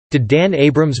Did Dan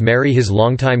Abrams marry his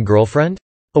longtime girlfriend?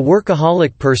 A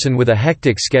workaholic person with a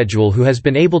hectic schedule who has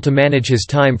been able to manage his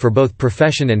time for both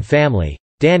profession and family,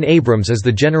 Dan Abrams is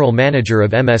the general manager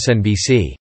of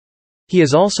MSNBC. He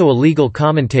is also a legal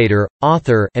commentator,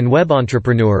 author, and web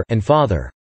entrepreneur and father.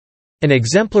 An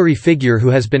exemplary figure who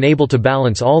has been able to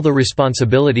balance all the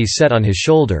responsibilities set on his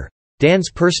shoulder, Dan's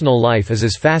personal life is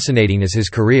as fascinating as his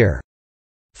career.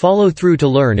 Follow through to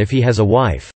learn if he has a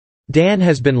wife. Dan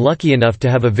has been lucky enough to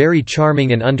have a very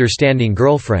charming and understanding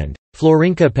girlfriend,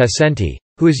 Florinka Pesenti,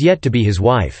 who is yet to be his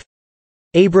wife.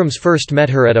 Abrams first met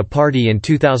her at a party in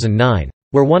 2009,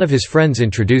 where one of his friends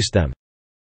introduced them.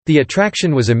 The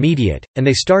attraction was immediate, and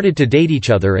they started to date each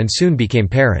other and soon became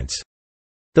parents.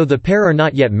 Though the pair are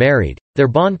not yet married, their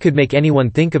bond could make anyone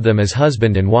think of them as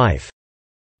husband and wife.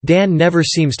 Dan never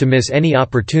seems to miss any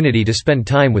opportunity to spend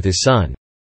time with his son.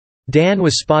 Dan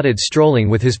was spotted strolling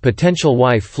with his potential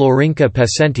wife Florinka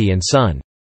Pesenti and son.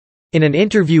 In an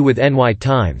interview with NY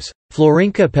Times,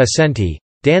 Florinka Pesenti,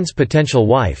 Dan's potential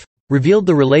wife, revealed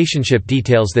the relationship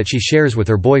details that she shares with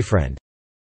her boyfriend.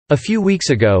 A few weeks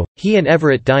ago, he and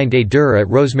Everett dined à deux at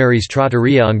Rosemary's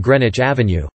Trattoria on Greenwich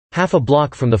Avenue, half a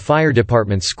block from the fire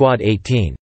department's Squad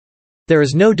 18. There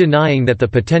is no denying that the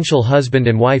potential husband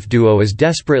and wife duo is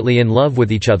desperately in love with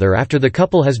each other after the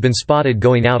couple has been spotted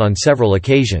going out on several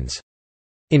occasions.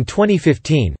 In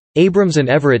 2015, Abrams and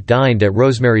Everett dined at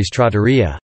Rosemary's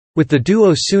Trattoria. With the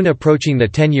duo soon approaching the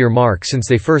 10-year mark since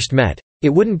they first met, it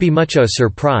wouldn't be much of a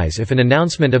surprise if an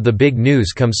announcement of the big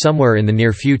news comes somewhere in the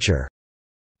near future.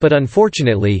 But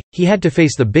unfortunately, he had to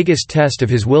face the biggest test of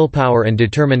his willpower and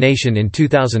determination in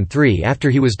 2003 after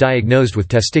he was diagnosed with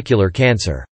testicular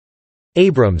cancer.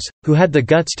 Abrams, who had the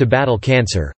guts to battle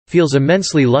cancer, feels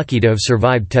immensely lucky to have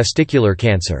survived testicular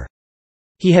cancer.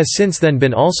 He has since then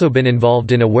been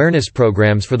involved in awareness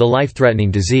programs for the life-threatening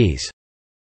disease.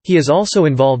 He is also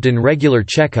involved in regular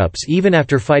checkups even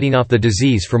after fighting off the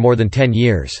disease for more than 10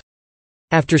 years.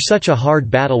 After such a hard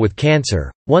battle with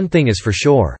cancer, one thing is for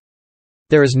sure.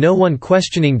 There is no one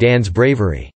questioning Dan's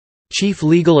bravery. Chief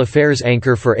legal affairs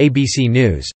anchor for ABC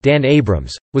News, Dan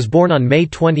Abrams, was born on May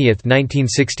 20,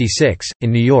 1966,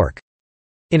 in New York.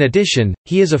 In addition,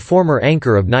 he is a former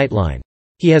anchor of Nightline.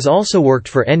 He has also worked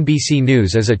for NBC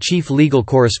News as a chief legal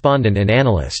correspondent and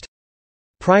analyst.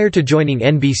 Prior to joining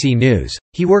NBC News,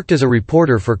 he worked as a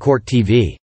reporter for Court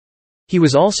TV. He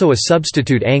was also a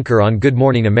substitute anchor on Good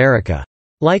Morning America.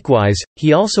 Likewise,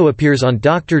 he also appears on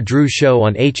Dr. Drew's show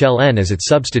on HLN as its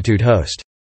substitute host.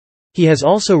 He has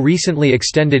also recently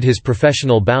extended his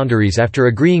professional boundaries after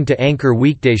agreeing to anchor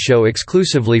weekday show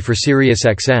exclusively for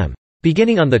SiriusXM,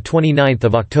 beginning on 29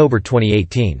 October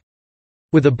 2018.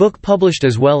 With a book published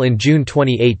as well in June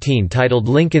 2018 titled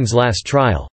Lincoln's Last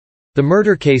Trial, the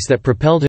murder case that propelled